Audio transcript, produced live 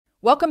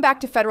Welcome back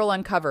to Federal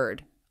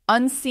Uncovered.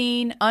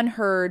 Unseen,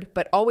 unheard,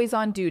 but always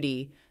on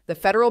duty, the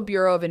Federal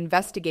Bureau of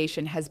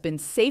Investigation has been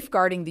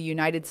safeguarding the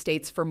United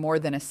States for more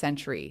than a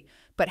century.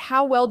 But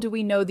how well do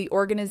we know the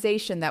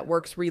organization that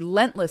works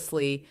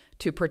relentlessly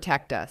to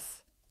protect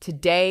us?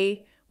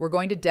 Today, we're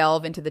going to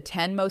delve into the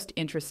 10 most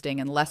interesting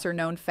and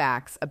lesser-known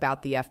facts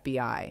about the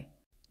FBI.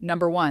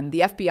 Number 1, the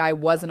FBI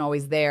wasn't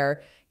always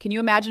there. Can you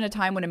imagine a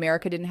time when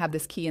America didn't have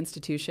this key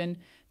institution?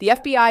 The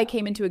FBI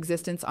came into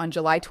existence on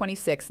July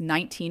 26,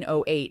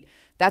 1908.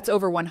 That's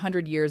over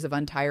 100 years of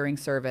untiring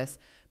service.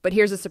 But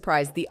here's a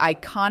surprise. The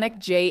iconic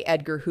J.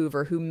 Edgar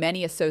Hoover, who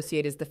many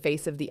associate as the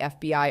face of the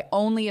FBI,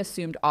 only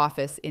assumed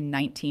office in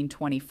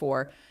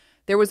 1924.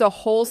 There was a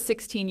whole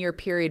 16-year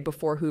period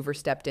before Hoover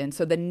stepped in.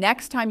 So the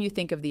next time you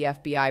think of the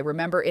FBI,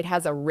 remember it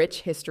has a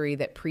rich history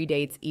that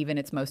predates even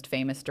its most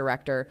famous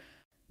director.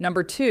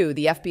 Number 2,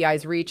 the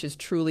FBI's reach is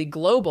truly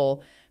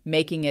global,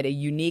 making it a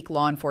unique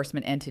law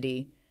enforcement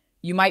entity.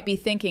 You might be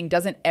thinking,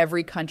 doesn't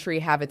every country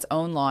have its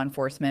own law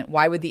enforcement?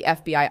 Why would the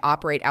FBI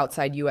operate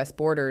outside U.S.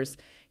 borders?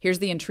 Here's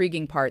the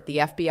intriguing part. The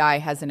FBI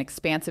has an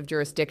expansive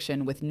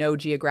jurisdiction with no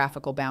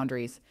geographical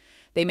boundaries.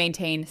 They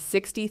maintain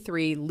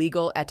 63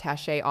 legal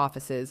attaché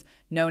offices,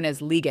 known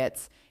as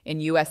legates, in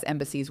U.S.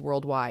 embassies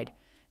worldwide.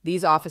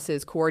 These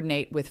offices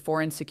coordinate with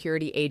foreign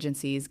security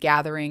agencies,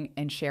 gathering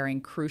and sharing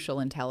crucial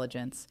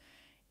intelligence.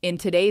 In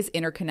today's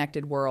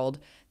interconnected world,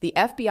 the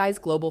FBI's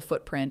global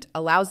footprint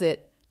allows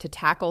it to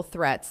tackle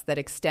threats that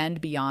extend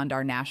beyond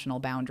our national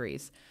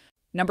boundaries.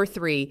 Number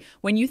 3,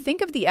 when you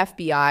think of the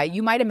FBI,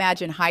 you might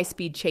imagine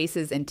high-speed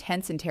chases and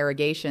tense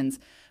interrogations.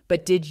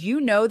 But did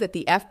you know that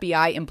the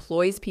FBI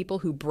employs people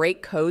who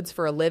break codes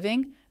for a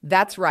living?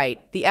 That's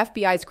right. The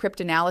FBI's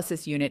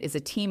cryptanalysis unit is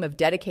a team of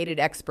dedicated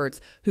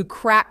experts who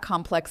crack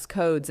complex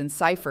codes and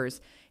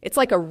ciphers. It's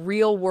like a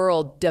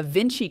real-world Da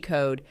Vinci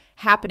Code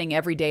happening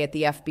every day at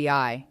the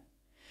FBI.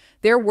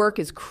 Their work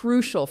is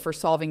crucial for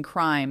solving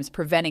crimes,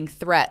 preventing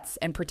threats,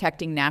 and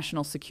protecting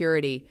national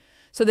security.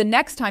 So the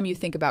next time you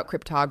think about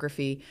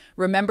cryptography,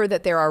 remember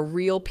that there are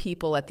real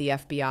people at the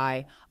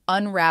FBI,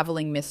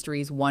 unraveling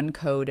mysteries one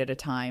code at a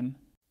time.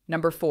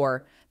 Number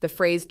 4, the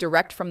phrase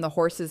direct from the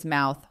horse's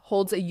mouth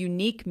holds a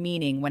unique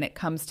meaning when it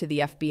comes to the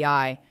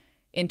FBI.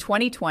 In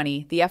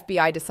 2020, the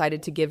FBI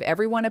decided to give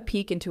everyone a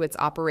peek into its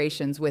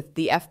operations with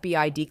The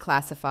FBI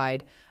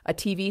Declassified, a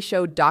TV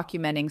show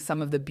documenting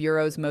some of the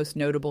Bureau's most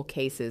notable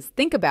cases.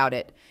 Think about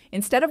it.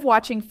 Instead of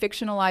watching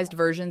fictionalized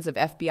versions of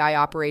FBI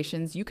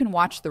operations, you can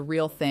watch the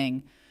real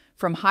thing.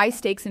 From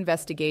high-stakes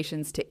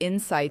investigations to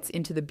insights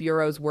into the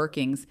Bureau's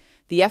workings,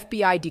 The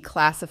FBI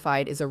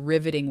Declassified is a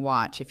riveting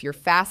watch. If you're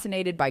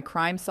fascinated by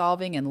crime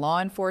solving and law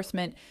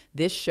enforcement,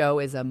 this show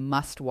is a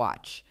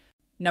must-watch.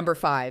 Number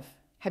 5.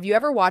 Have you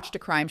ever watched a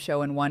crime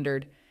show and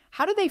wondered,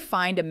 how do they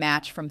find a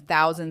match from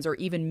thousands or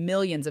even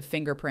millions of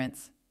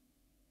fingerprints?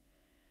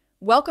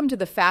 Welcome to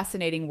the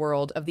fascinating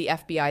world of the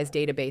FBI's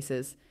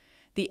databases.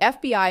 The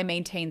FBI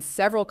maintains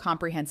several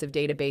comprehensive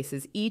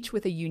databases, each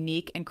with a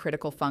unique and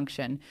critical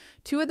function.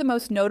 2 of the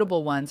most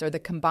notable ones are the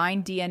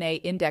Combined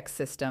DNA Index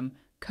System,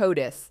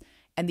 CODIS,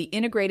 and the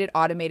Integrated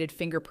Automated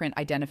Fingerprint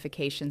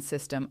Identification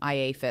System,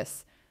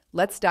 IAFIS.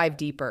 Let's dive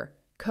deeper.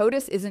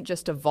 CODIS isn't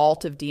just a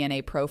vault of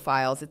DNA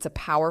profiles, it's a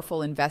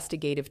powerful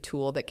investigative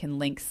tool that can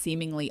link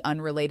seemingly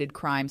unrelated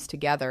crimes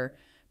together,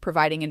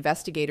 providing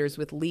investigators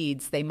with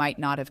leads they might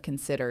not have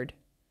considered.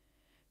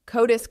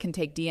 CODIS can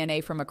take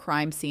DNA from a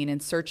crime scene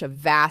and search a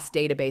vast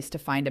database to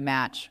find a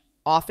match,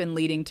 often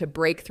leading to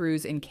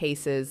breakthroughs in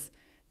cases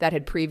that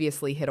had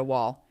previously hit a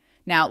wall.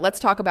 Now, let's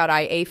talk about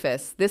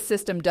IAFIS. This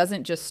system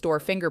doesn't just store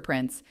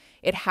fingerprints,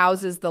 it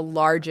houses the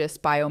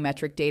largest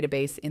biometric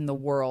database in the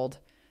world.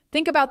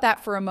 Think about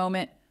that for a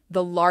moment.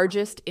 The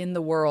largest in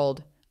the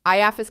world.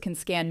 IAFIS can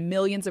scan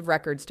millions of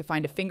records to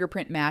find a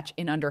fingerprint match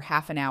in under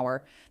half an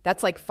hour.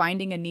 That's like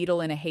finding a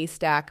needle in a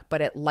haystack, but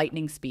at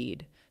lightning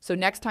speed. So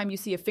next time you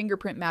see a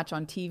fingerprint match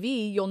on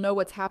TV, you'll know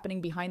what's happening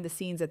behind the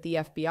scenes at the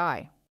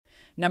FBI.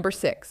 Number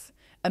 6.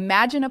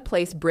 Imagine a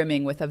place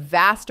brimming with a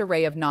vast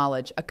array of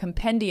knowledge, a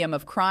compendium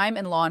of crime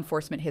and law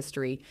enforcement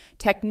history,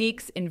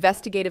 techniques,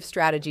 investigative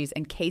strategies,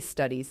 and case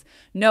studies.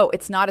 No,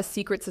 it's not a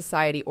secret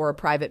society or a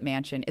private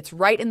mansion. It's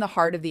right in the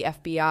heart of the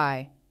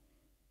FBI.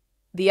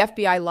 The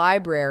FBI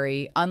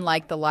Library,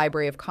 unlike the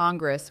Library of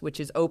Congress, which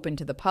is open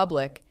to the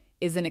public,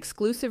 is an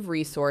exclusive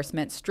resource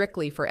meant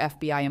strictly for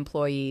FBI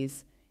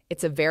employees.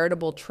 It's a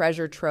veritable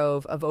treasure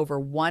trove of over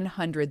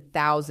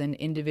 100,000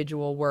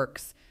 individual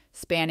works,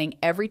 spanning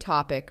every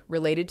topic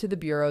related to the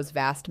Bureau's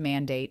vast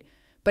mandate.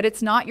 But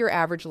it's not your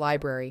average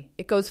library.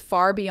 It goes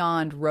far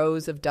beyond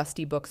rows of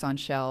dusty books on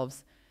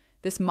shelves.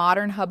 This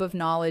modern hub of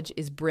knowledge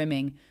is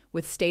brimming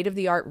with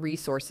state-of-the-art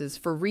resources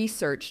for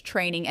research,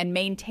 training, and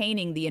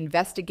maintaining the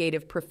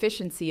investigative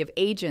proficiency of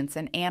agents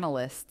and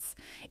analysts.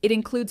 It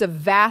includes a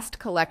vast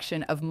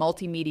collection of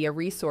multimedia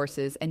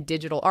resources and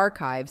digital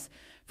archives,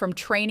 from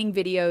training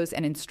videos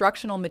and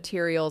instructional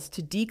materials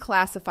to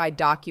declassified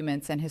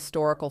documents and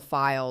historical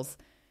files.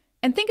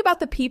 And think about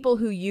the people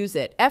who use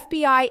it.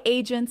 FBI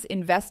agents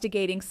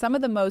investigating some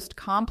of the most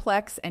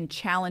complex and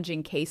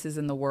challenging cases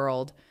in the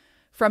world.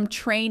 From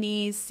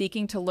trainees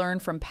seeking to learn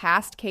from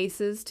past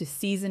cases to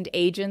seasoned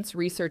agents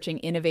researching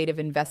innovative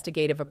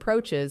investigative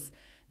approaches,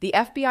 the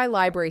FBI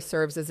library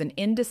serves as an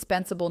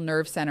indispensable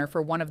nerve center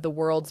for one of the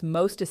world's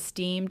most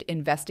esteemed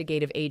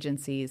investigative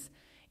agencies.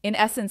 In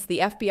essence, the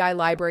FBI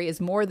library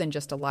is more than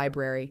just a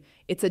library.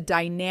 It's a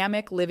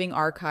dynamic living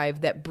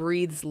archive that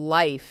breathes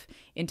life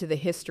into the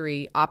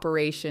history,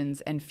 operations,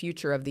 and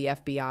future of the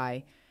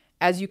FBI.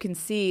 As you can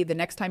see, the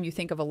next time you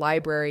think of a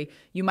library,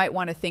 you might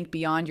want to think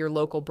beyond your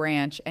local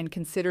branch and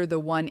consider the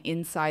one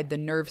inside the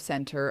nerve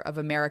center of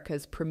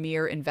America's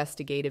premier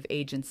investigative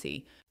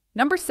agency.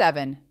 Number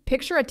 7,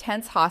 picture a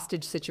tense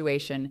hostage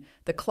situation.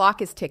 The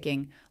clock is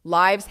ticking.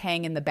 Lives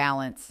hang in the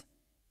balance.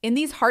 In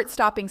these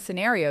heart-stopping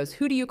scenarios,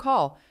 who do you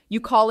call?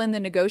 You call in the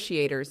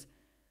negotiators.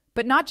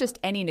 But not just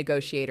any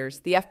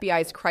negotiators. The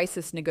FBI's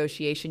Crisis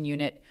Negotiation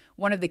Unit,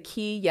 one of the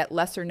key yet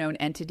lesser-known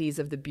entities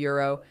of the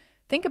Bureau.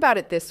 Think about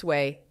it this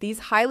way. These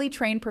highly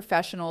trained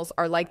professionals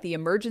are like the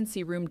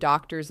emergency room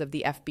doctors of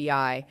the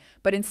FBI,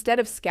 but instead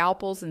of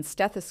scalpels and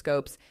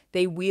stethoscopes,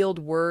 they wield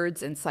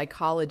words and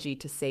psychology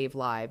to save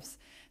lives.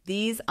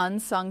 These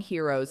unsung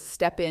heroes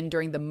step in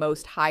during the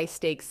most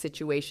high-stakes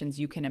situations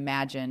you can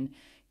imagine: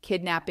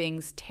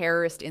 kidnappings,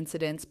 terrorist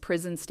incidents,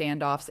 prison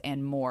standoffs,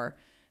 and more.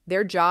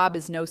 Their job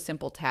is no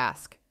simple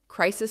task.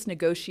 Crisis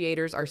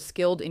negotiators are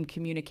skilled in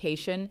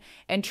communication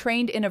and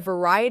trained in a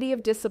variety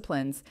of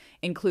disciplines,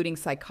 including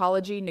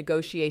psychology,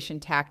 negotiation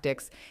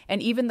tactics,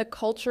 and even the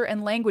culture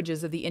and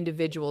languages of the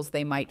individuals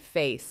they might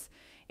face.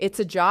 It's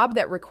a job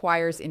that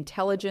requires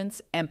intelligence,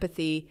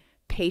 empathy,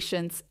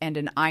 patience, and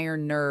an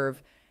iron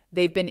nerve.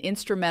 They've been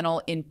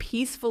instrumental in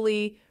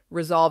peacefully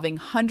resolving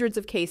hundreds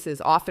of cases,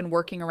 often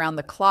working around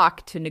the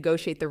clock to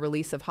negotiate the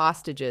release of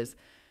hostages.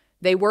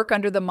 They work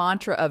under the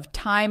mantra of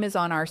time is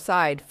on our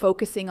side,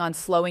 focusing on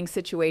slowing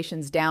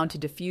situations down to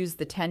diffuse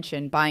the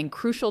tension, buying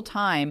crucial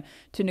time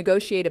to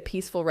negotiate a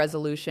peaceful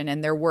resolution,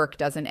 and their work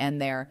doesn't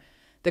end there.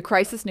 The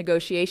Crisis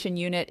Negotiation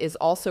Unit is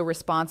also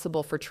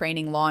responsible for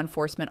training law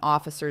enforcement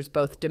officers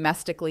both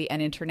domestically and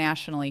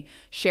internationally,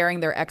 sharing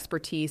their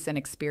expertise and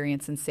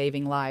experience in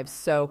saving lives.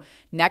 So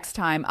next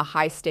time a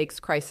high-stakes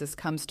crisis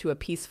comes to a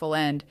peaceful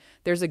end,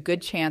 there's a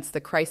good chance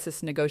the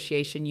Crisis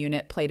Negotiation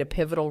Unit played a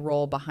pivotal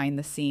role behind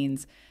the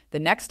scenes. The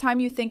next time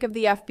you think of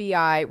the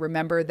FBI,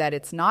 remember that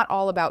it's not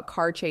all about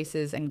car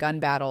chases and gun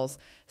battles.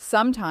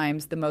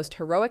 Sometimes the most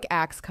heroic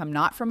acts come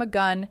not from a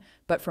gun,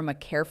 but from a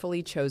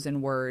carefully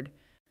chosen word.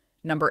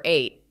 Number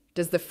 8,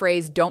 does the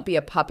phrase "don't be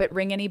a puppet"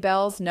 ring any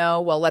bells?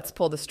 No? Well, let's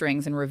pull the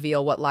strings and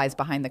reveal what lies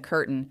behind the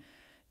curtain.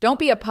 Don't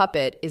Be a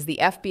Puppet is the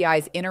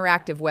FBI's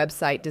interactive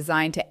website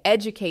designed to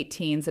educate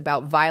teens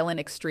about violent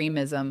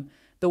extremism.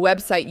 The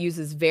website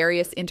uses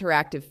various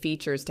interactive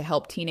features to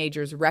help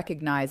teenagers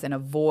recognize and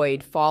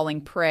avoid falling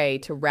prey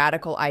to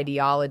radical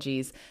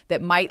ideologies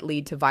that might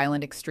lead to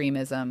violent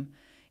extremism.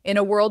 In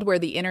a world where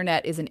the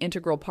internet is an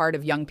integral part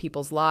of young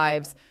people's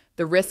lives,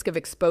 the risk of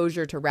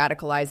exposure to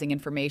radicalizing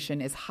information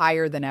is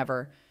higher than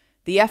ever.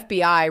 The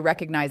FBI,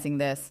 recognizing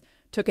this,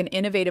 took an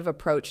innovative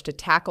approach to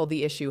tackle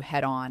the issue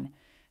head-on.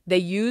 They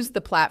used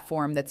the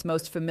platform that's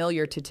most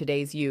familiar to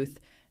today's youth,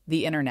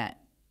 the internet.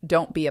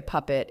 Don't Be a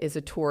Puppet is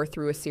a tour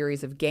through a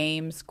series of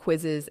games,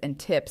 quizzes, and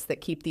tips that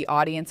keep the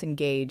audience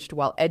engaged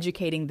while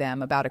educating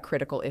them about a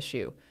critical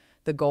issue.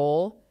 The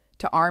goal?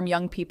 To arm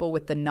young people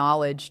with the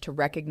knowledge to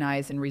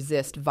recognize and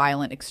resist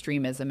violent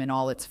extremism in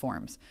all its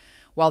forms.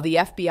 While the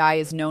FBI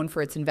is known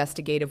for its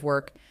investigative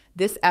work,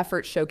 this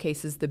effort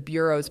showcases the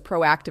Bureau's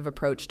proactive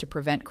approach to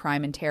prevent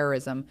crime and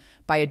terrorism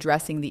by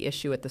addressing the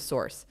issue at the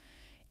source.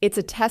 It's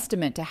a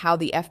testament to how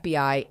the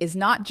FBI is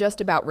not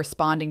just about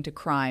responding to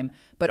crime,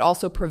 but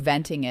also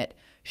preventing it,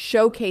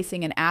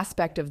 showcasing an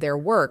aspect of their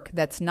work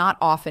that's not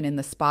often in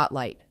the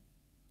spotlight.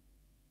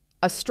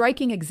 A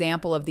striking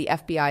example of the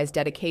FBI's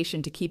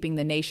dedication to keeping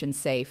the nation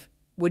safe,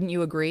 wouldn't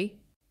you agree?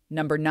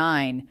 Number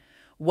 9.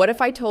 What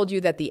if I told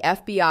you that the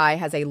FBI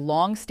has a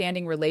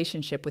long-standing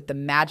relationship with the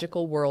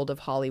magical world of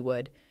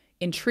Hollywood?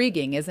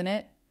 Intriguing, isn't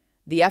it?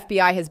 The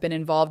FBI has been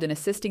involved in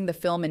assisting the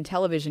film and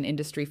television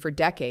industry for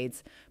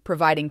decades,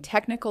 providing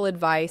technical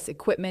advice,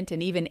 equipment,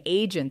 and even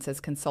agents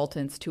as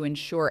consultants to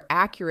ensure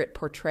accurate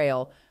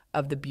portrayal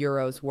of the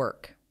Bureau's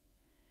work.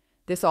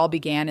 This all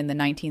began in the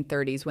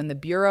 1930s when the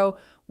Bureau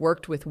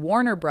worked with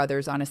Warner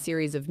Brothers on a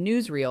series of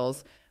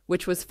newsreels,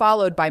 which was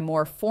followed by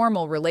more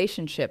formal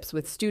relationships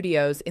with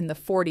studios in the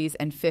 40s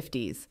and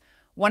 50s.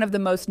 One of the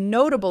most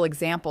notable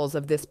examples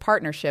of this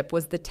partnership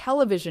was the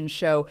television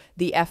show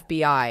The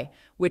FBI,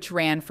 which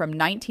ran from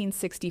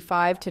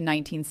 1965 to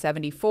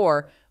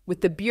 1974,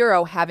 with the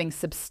Bureau having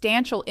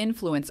substantial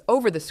influence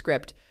over the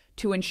script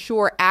to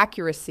ensure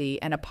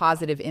accuracy and a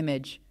positive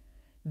image.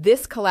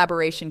 This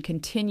collaboration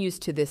continues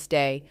to this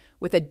day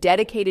with a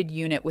dedicated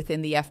unit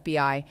within the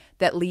FBI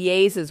that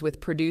liaises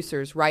with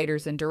producers,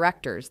 writers, and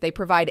directors. They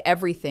provide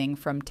everything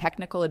from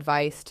technical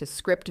advice to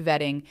script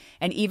vetting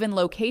and even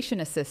location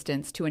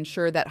assistance to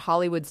ensure that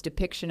Hollywood's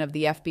depiction of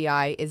the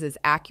FBI is as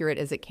accurate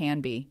as it can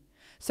be.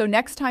 So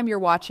next time you're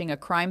watching a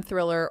crime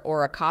thriller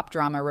or a cop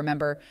drama,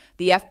 remember,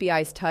 the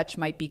FBI's touch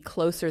might be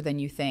closer than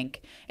you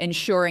think,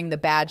 ensuring the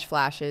badge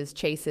flashes,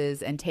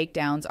 chases, and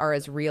takedowns are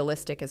as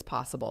realistic as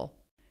possible.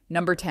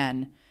 Number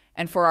 10.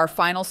 And for our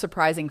final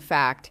surprising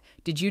fact,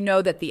 did you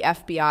know that the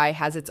FBI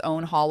has its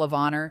own Hall of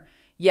Honor?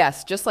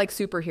 Yes, just like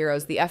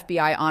superheroes, the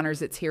FBI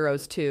honors its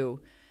heroes too.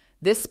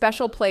 This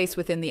special place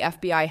within the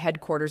FBI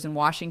headquarters in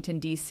Washington,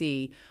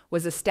 D.C.,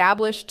 was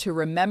established to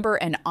remember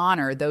and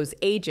honor those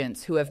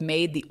agents who have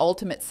made the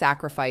ultimate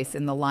sacrifice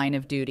in the line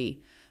of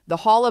duty. The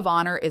Hall of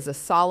Honor is a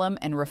solemn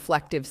and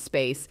reflective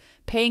space,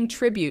 paying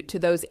tribute to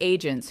those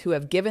agents who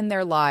have given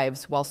their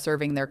lives while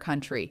serving their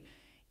country.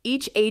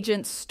 Each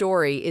agent's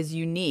story is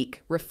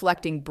unique,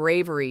 reflecting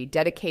bravery,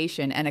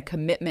 dedication, and a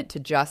commitment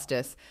to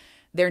justice.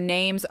 Their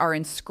names are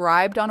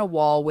inscribed on a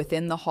wall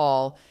within the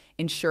hall,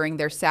 ensuring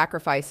their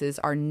sacrifices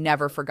are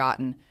never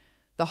forgotten.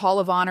 The Hall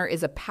of Honor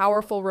is a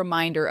powerful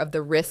reminder of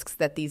the risks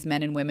that these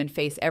men and women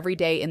face every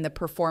day in the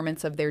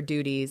performance of their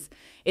duties.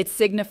 It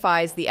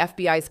signifies the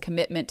FBI's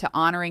commitment to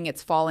honoring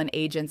its fallen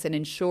agents and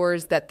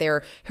ensures that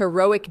their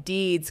heroic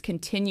deeds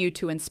continue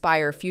to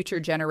inspire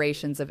future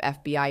generations of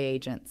FBI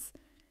agents.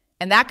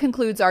 And that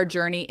concludes our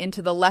journey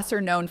into the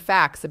lesser-known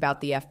facts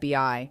about the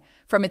FBI.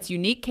 From its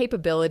unique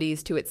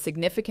capabilities to its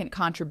significant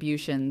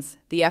contributions,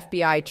 the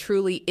FBI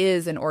truly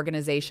is an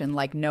organization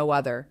like no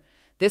other.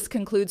 This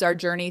concludes our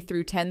journey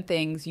through 10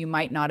 things you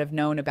might not have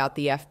known about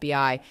the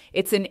FBI.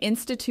 It's an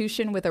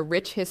institution with a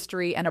rich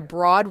history and a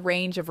broad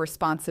range of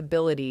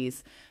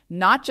responsibilities,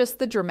 not just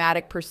the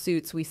dramatic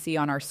pursuits we see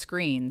on our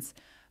screens,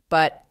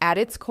 but at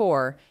its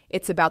core,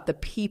 it's about the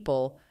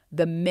people,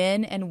 the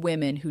men and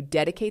women who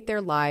dedicate their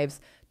lives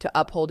to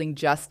upholding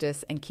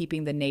justice and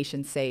keeping the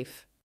nation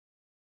safe.